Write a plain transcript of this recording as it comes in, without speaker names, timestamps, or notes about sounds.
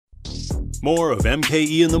More of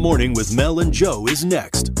MKE in the Morning with Mel and Joe is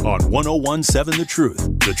next on 1017 The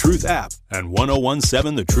Truth, The Truth app, and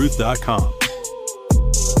 1017thetruth.com.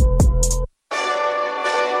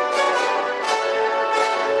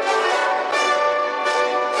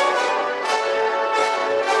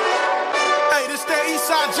 Hey, this that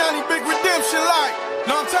Eastside Johnny Big Redemption like.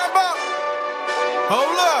 Know what I'm talking about?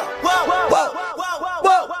 Hold up. Whoa, whoa, whoa, whoa,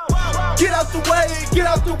 whoa. Get out the way, get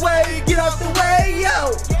out the way, get out the way,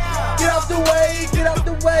 yo. Get out the way, get out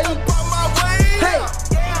the way. On my way. Hey,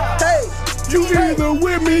 hey. You either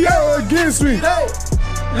with me or against me. Hey,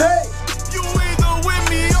 hey. You either with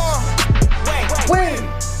me or Win,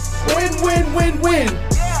 win, win, win, win.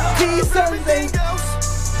 These sons ain't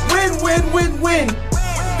win, win, win, win.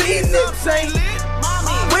 These nips ain't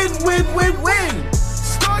win, win, win, win.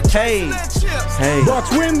 start Hey. chasing that chips. Hey. Bucks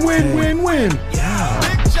win, win, win, win.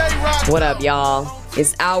 Big J Rock. What up, y'all?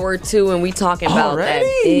 It's hour 2, and we talking about that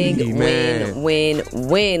Already? big Man.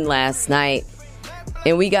 win last night.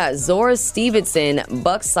 And we got Zora Stephenson,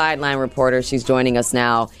 Bucks sideline reporter. She's joining us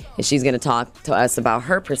now, and she's going to talk to us about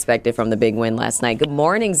her perspective from the big win last night. Good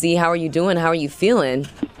morning, Z. How are you doing? How are you feeling?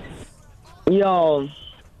 Yo,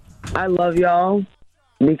 I love y'all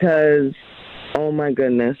because, oh my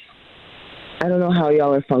goodness, I don't know how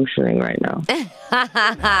y'all are functioning right now.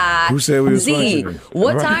 Who said we was Z, functioning?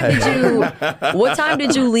 what time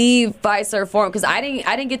did you leave Fiserv Forum? Because I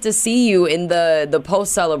didn't get to see you in the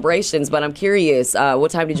post celebrations, but I'm curious.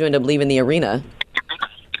 What time did you end up leaving the arena?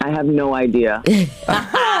 I have no idea.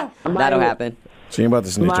 That'll happen. She ain't about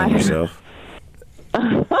to snitch on herself.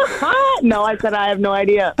 No, I said I have no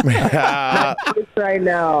idea.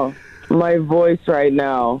 My voice right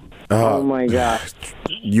now. Oh my gosh.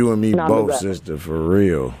 You and me Not both, the best. sister, for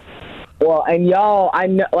real. Well, and y'all, I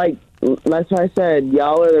know, like, that's why I said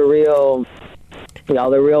y'all are the real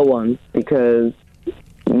ones, because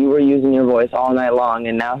you were using your voice all night long,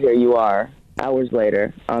 and now here you are, hours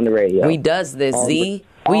later, on the radio. We does this, Z.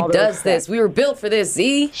 We all the does this. We were built for this,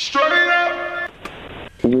 Z.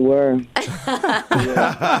 You were.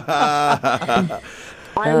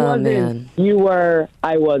 I wasn't. Man. You were.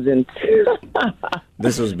 I wasn't.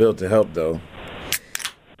 This was built to help, though.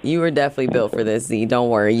 You were definitely built for this, Z. Don't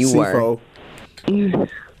worry. You were. CFO.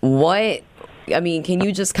 What? I mean, can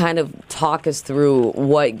you just kind of talk us through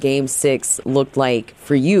what Game 6 looked like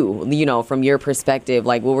for you, you know, from your perspective?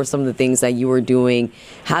 Like, what were some of the things that you were doing?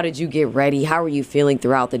 How did you get ready? How were you feeling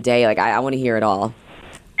throughout the day? Like, I want to hear it all.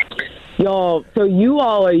 Yo, so you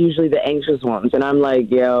all are usually the anxious ones, and I'm like,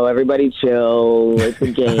 yo, everybody chill. It's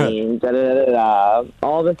a game. Da da da da.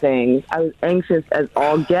 All the things. I was anxious as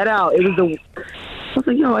all get out. I was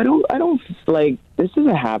like, yo, I don't like this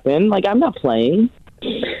doesn't happen. Like, I'm not playing.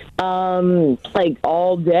 Like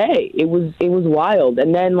all day. It was wild.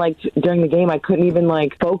 And then like during the game I couldn't even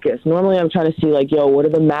like focus. Normally I'm trying to see like, yo, what are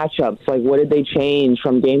the matchups? Like what did they change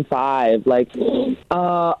from game 5? Like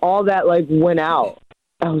all that like went out.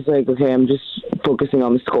 I was like, okay, I'm just focusing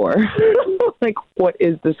on the score. Like what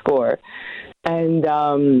is the score? And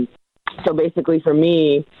so basically for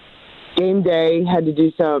me, game day, had to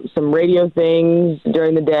do some radio things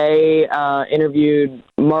during the day, interviewed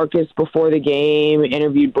Marcus before the game,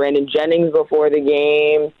 interviewed Brandon Jennings before the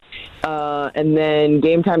game, and then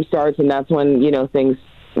game time starts, and that's when, you know, things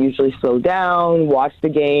usually slow down, watch the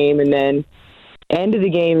game, and then end of the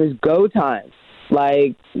game is go time.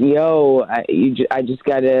 Like, yo, I just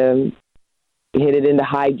got to hit it into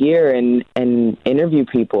high gear and interview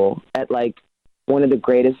people at, like, one of the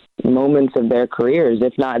greatest moments of their careers,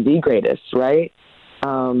 if not the greatest, right?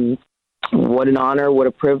 What an honor, what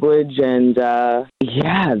a privilege, and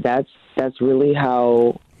yeah, that's really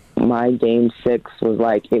how my game 6 was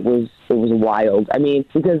like. It was wild. I mean,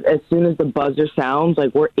 because as soon as the buzzer sounds,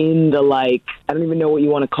 like we're in the like, I don't even know what you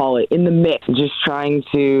want to call it, in the mix, just trying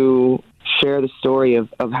to share the story of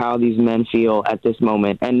how these men feel at this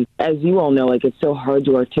moment. And as you all know, like it's so hard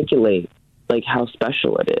to articulate like how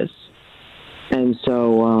special it is. And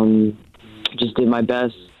so, just did my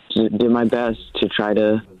best to try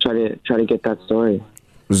to get that story.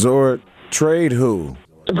 Zora, trade who?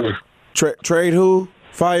 Trade who?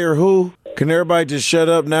 Fire who? Can everybody just shut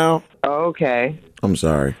up now? Okay. I'm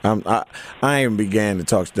sorry. I ain't even began to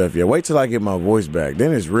talk stuff yet. Wait till I get my voice back.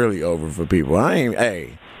 Then it's really over for people.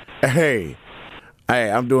 Hey,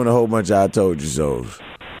 I'm doing a whole bunch of I told you so's.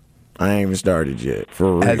 I ain't even started yet.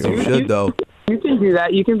 For real. As you should, though. You can do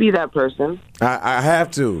that. You can be that person. I have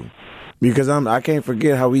to, because I can't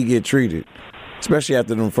forget how we get treated, especially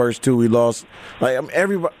after them first 2 we lost. Like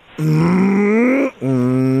everybody. I'm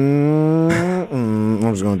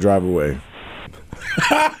just gonna drive away.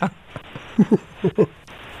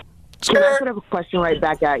 Can I put up a question right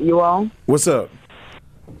back at you all? What's up?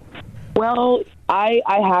 Well, I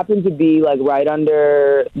happened to be like right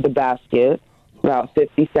under the basket, about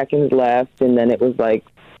 50 seconds left, and then it was like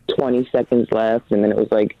 20 seconds left, and then it was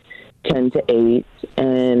like 10-8,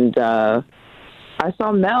 and I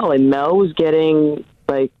saw Mel, and Mel was getting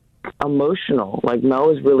like emotional. Like Mel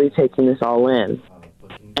was really taking this all in,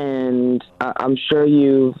 and I'm sure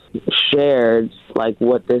you've shared like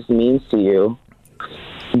what this means to you,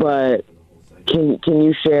 but can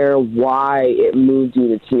you share why it moved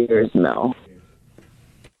you to tears, Mel?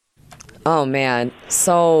 Oh man,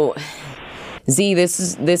 so Z,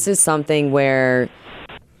 this is something where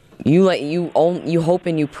you hope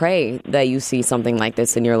and you pray that you see something like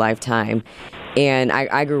this in your lifetime. And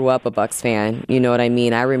I grew up a Bucks fan, you know what I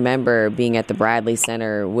mean? I remember being at the Bradley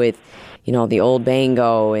Center with, the old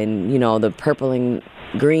Bango and, the purple and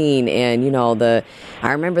green and,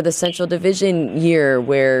 I remember the Central Division year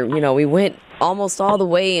where, we went almost all the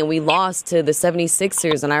way and we lost to the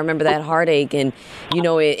 76ers, and I remember that heartache, and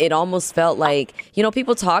it almost felt like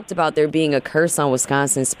people talked about there being a curse on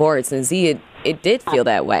Wisconsin sports, and Z, it did feel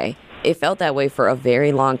that way. It felt that way for a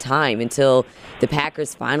very long time until the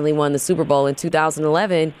Packers finally won the Super Bowl in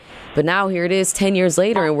 2011. But now here it is 10 years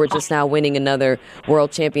later, and we're just now winning another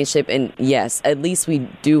world championship. And yes, at least we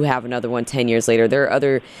do have another one 10 years later. There are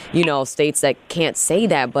other, states that can't say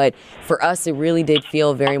that. But for us, it really did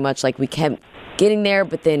feel very much like we kept getting there,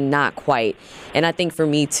 but then not quite. And I think for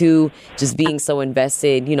me, too, just being so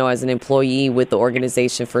invested, as an employee with the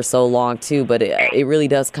organization for so long, too. But it really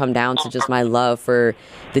does come down to just my love for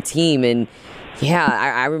the team. And yeah,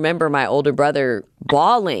 I remember my older brother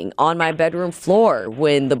bawling on my bedroom floor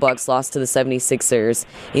when the Bucks lost to the 76ers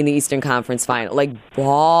in the Eastern Conference Final, like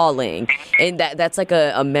bawling. And that's like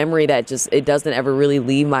a memory that just, it doesn't ever really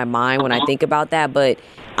leave my mind when I think about that. But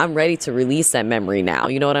I'm ready to release that memory now.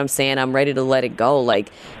 You know what I'm saying? I'm ready to let it go. Like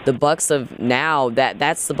the Bucks of now,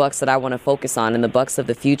 that's the Bucks that I want to focus on, and the Bucks of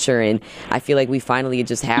the future. And I feel like we finally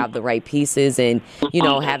just have the right pieces. And,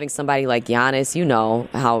 having somebody like Giannis,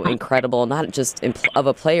 how incredible, not just of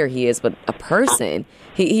a player he is, but a person.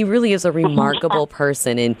 He really is a remarkable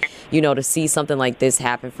person. And, to see something like this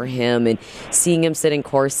happen for him and seeing him sitting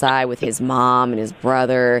courtside with his mom and his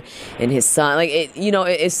brother and his son, like,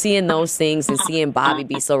 it's seeing those things and seeing Bobby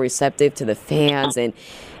be so receptive to the fans, and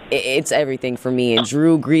it's everything for me. And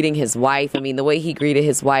Drew greeting his wife, I mean, the way he greeted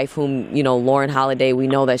his wife, whom, Lauren Holiday, we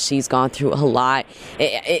know that she's gone through a lot.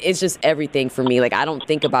 It's just everything for me. Like, I don't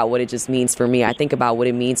think about what it just means for me. I think about what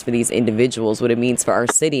it means for these individuals, what it means for our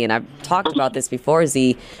city. And I've talked about this before,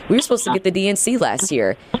 Z. We were supposed to get the DNC last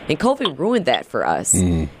year, and COVID ruined that for us.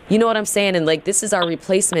 You know what I'm saying? And, like, this is our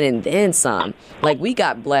replacement and then some. Like, we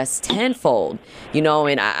got blessed tenfold,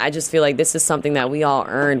 and I just feel like this is something that we all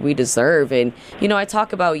earned, we deserve. And, I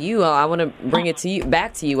talk about you. I want to bring it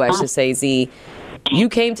back to you, I should say, Z. You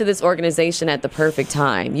came to this organization at the perfect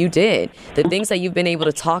time. You did. The things that you've been able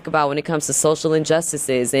to talk about when it comes to social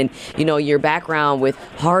injustices and, your background with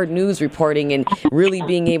hard news reporting and really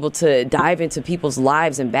being able to dive into people's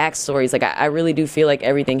lives and backstories. Like, I really do feel like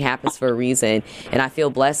everything happens for a reason. And I feel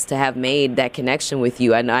blessed to have made that connection with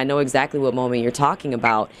you. And I know exactly what moment you're talking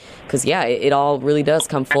about. Because, yeah, it all really does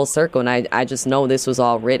come full circle. And I just know this was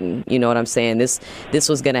all written. You know what I'm saying? This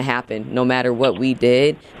was going to happen no matter what we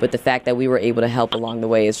did. But the fact that we were able to help along the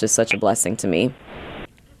way is just such a blessing to me.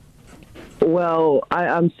 Well,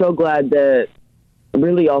 I'm so glad that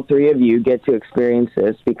really all three of you get to experience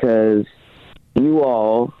this, because you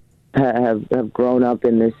all have grown up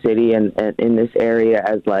in this city and in this area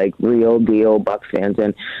as like real deal Bucks fans.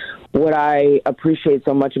 And what I appreciate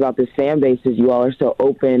so much about this fan base is you all are so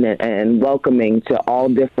open and welcoming to all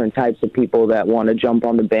different types of people that want to jump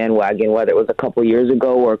on the bandwagon, whether it was a couple years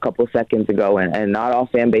ago or a couple seconds ago. And not all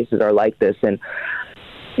fan bases are like this. And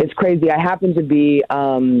it's crazy. I happen to be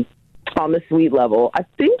on the suite level. I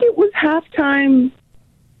think it was halftime,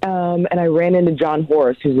 and I ran into John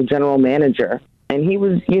Horst, who's the general manager. And he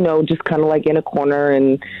was, just kind of like in a corner.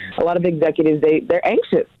 And a lot of executives, they're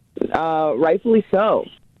anxious, rightfully so.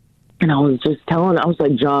 And I was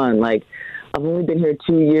like, John, like, I've only been here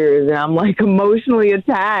 2 years, and I'm like emotionally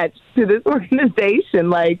attached to this organization.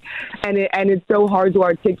 Like, and it's so hard to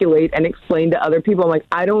articulate and explain to other people. I'm like,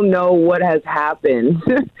 I don't know what has happened,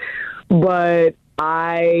 but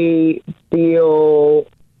I feel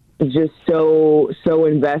just so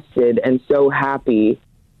invested and so happy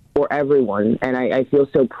for everyone. And I feel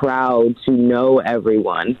so proud to know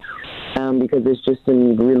everyone, because it's just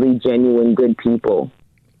some really genuine good people.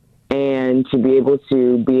 And to be able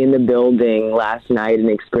to be in the building last night and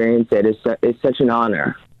experience it is such an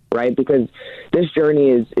honor, right? Because this journey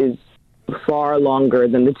is far longer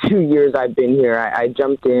than the 2 years I've been here. I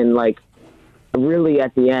jumped in like really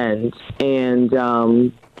at the end, and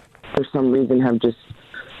for some reason have just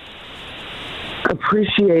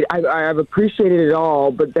I've appreciated it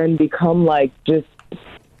all, but then become like just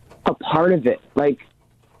a part of it. Like,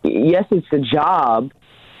 yes, it's a job,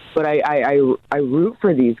 but I root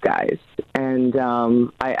for these guys, and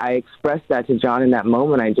I expressed that to John in that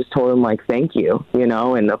moment. I just told him, like, thank you,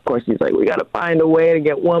 and of course he's like, we got to find a way to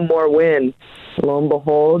get one more win. Lo and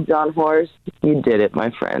behold, John Horst, you did it,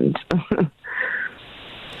 my friend.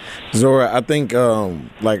 Zora, I think,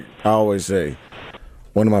 like I always say,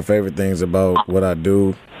 one of my favorite things about what I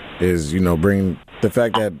do is, bring the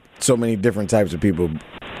fact that so many different types of people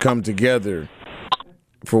come together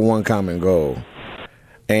for one common goal.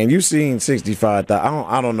 And you've seen 65,000.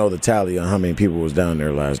 I don't know the tally on how many people was down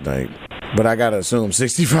there last night, but I got to assume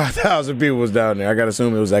 65,000 people was down there. I got to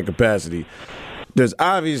assume it was at capacity. There's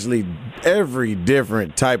obviously every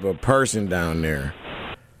different type of person down there.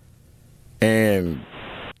 And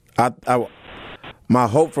my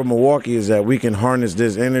hope for Milwaukee is that we can harness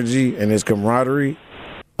this energy and this camaraderie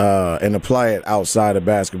and apply it outside of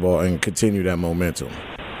basketball and continue that momentum.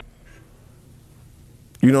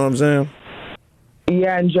 You know what I'm saying?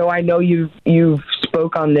 Yeah, and Joe, I know you've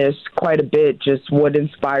spoke on this quite a bit. Just what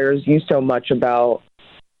inspires you so much about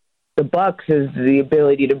the Bucks is the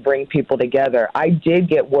ability to bring people together. I did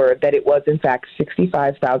get word that it was in fact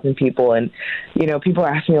 65,000 people, and people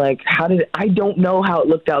ask me like, I don't know how it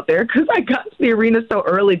looked out there because I got to the arena so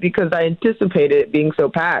early because I anticipated it being so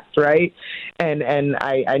packed, right? And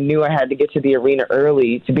I knew I had to get to the arena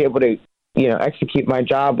early to be able to execute my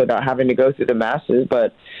job without having to go through the masses,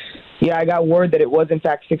 but. Yeah, I got word that it was, in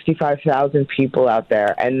fact, 65,000 people out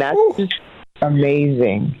there, and that's just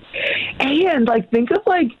amazing. And, think of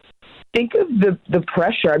the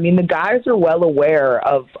pressure. I mean, the guys are well aware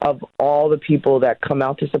of all the people that come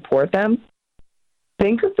out to support them.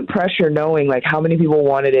 Think of the pressure knowing, how many people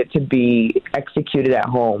wanted it to be executed at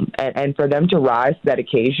home, and for them to rise to that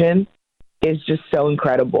occasion is just so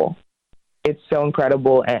incredible. It's so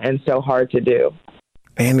incredible and so hard to do.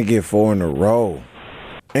 And to get 4 in a row.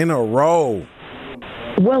 Well,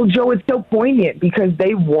 Joe, it's so poignant because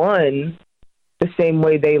they won the same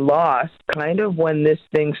way they lost, kind of when this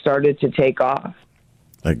thing started to take off.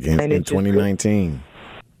 Again, in 2019.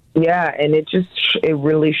 Yeah, and it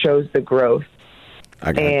really shows the growth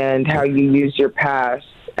and how you use your past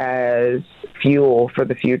as fuel for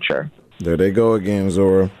the future. There they go again,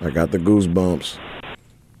 Zora. I got the goosebumps.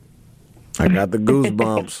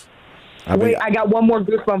 Wait, I got one more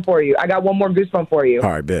goosebump for you.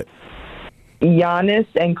 All right, bet. Giannis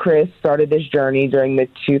and Chris started this journey during the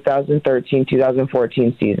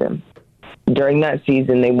 2013-2014 season. During that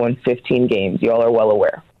season, they won 15 games. You all are well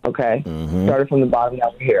aware, okay? Mm-hmm. Started from the bottom,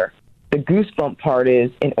 now we're here. The goosebump part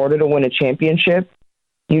is, in order to win a championship,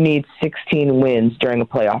 you need 16 wins during a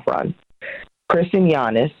playoff run. Chris and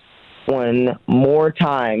Giannis won more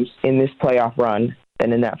times in this playoff run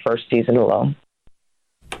than in that first season alone.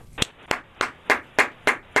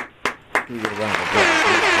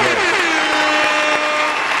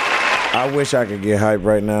 I wish I could get hype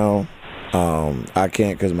right now. I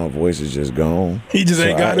can't because my voice is just gone. He just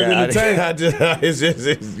ain't got it in the tank. It's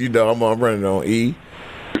I'm running on E,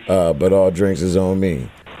 but all drinks is on me.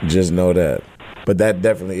 Just know that. But that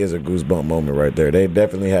definitely is a goosebump moment right there. They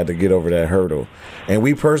definitely had to get over that hurdle. And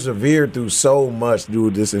we persevered through so much through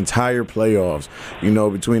this entire playoffs.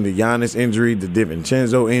 Between the Giannis injury, the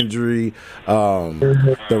DiVincenzo injury,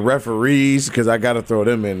 the referees, because I got to throw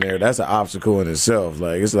them in there. That's an obstacle in itself.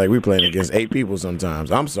 It's like we playing against 8 people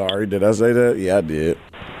sometimes. I'm sorry. Did I say that? Yeah, I did.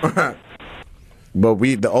 But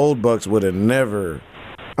the old Bucks would have never –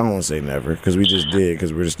 I don't want to say never because we just did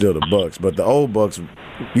because we're still the Bucks. But the old Bucks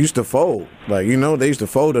used to fold. They used to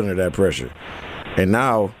fold under that pressure. And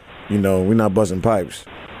now, we're not busting pipes.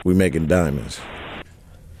 We're making diamonds.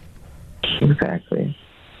 Exactly.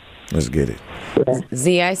 Let's get it.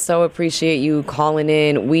 Z, I so appreciate you calling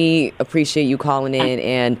in. We appreciate you calling in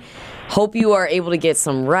and hope you are able to get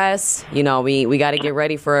some rest. We got to get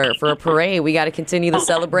ready for a parade. We got to continue the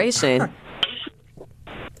celebration.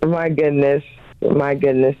 My goodness,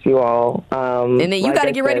 you all. And then you got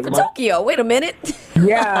to get ready for Tokyo. Wait a minute.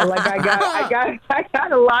 Yeah, I got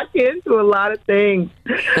to lock into a lot of things.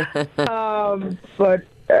 But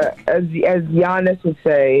as Giannis would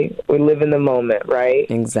say, we live in the moment, right?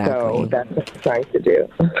 Exactly. So that's what I'm trying to do.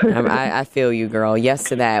 I feel you, girl. Yes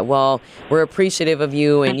to that. Well, we're appreciative of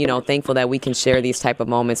you and, thankful that we can share these type of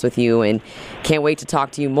moments with you, and can't wait to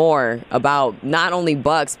talk to you more about not only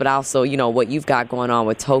Bucks, but also, what you've got going on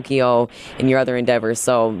with Tokyo and your other endeavors.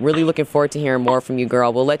 So really looking forward to hearing more from you,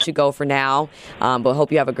 girl. We'll let you go for now, but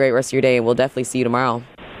hope you have a great rest of your day, and we'll definitely see you tomorrow.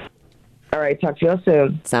 All right. Talk to you all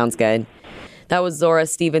soon. Sounds good. That was Zora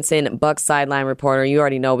Stephenson, Bucks sideline reporter. You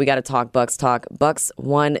already know we got to talk Bucks talk. Bucks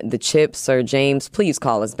won the chip. Sir James, please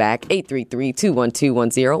call us back.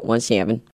 833-212-1017.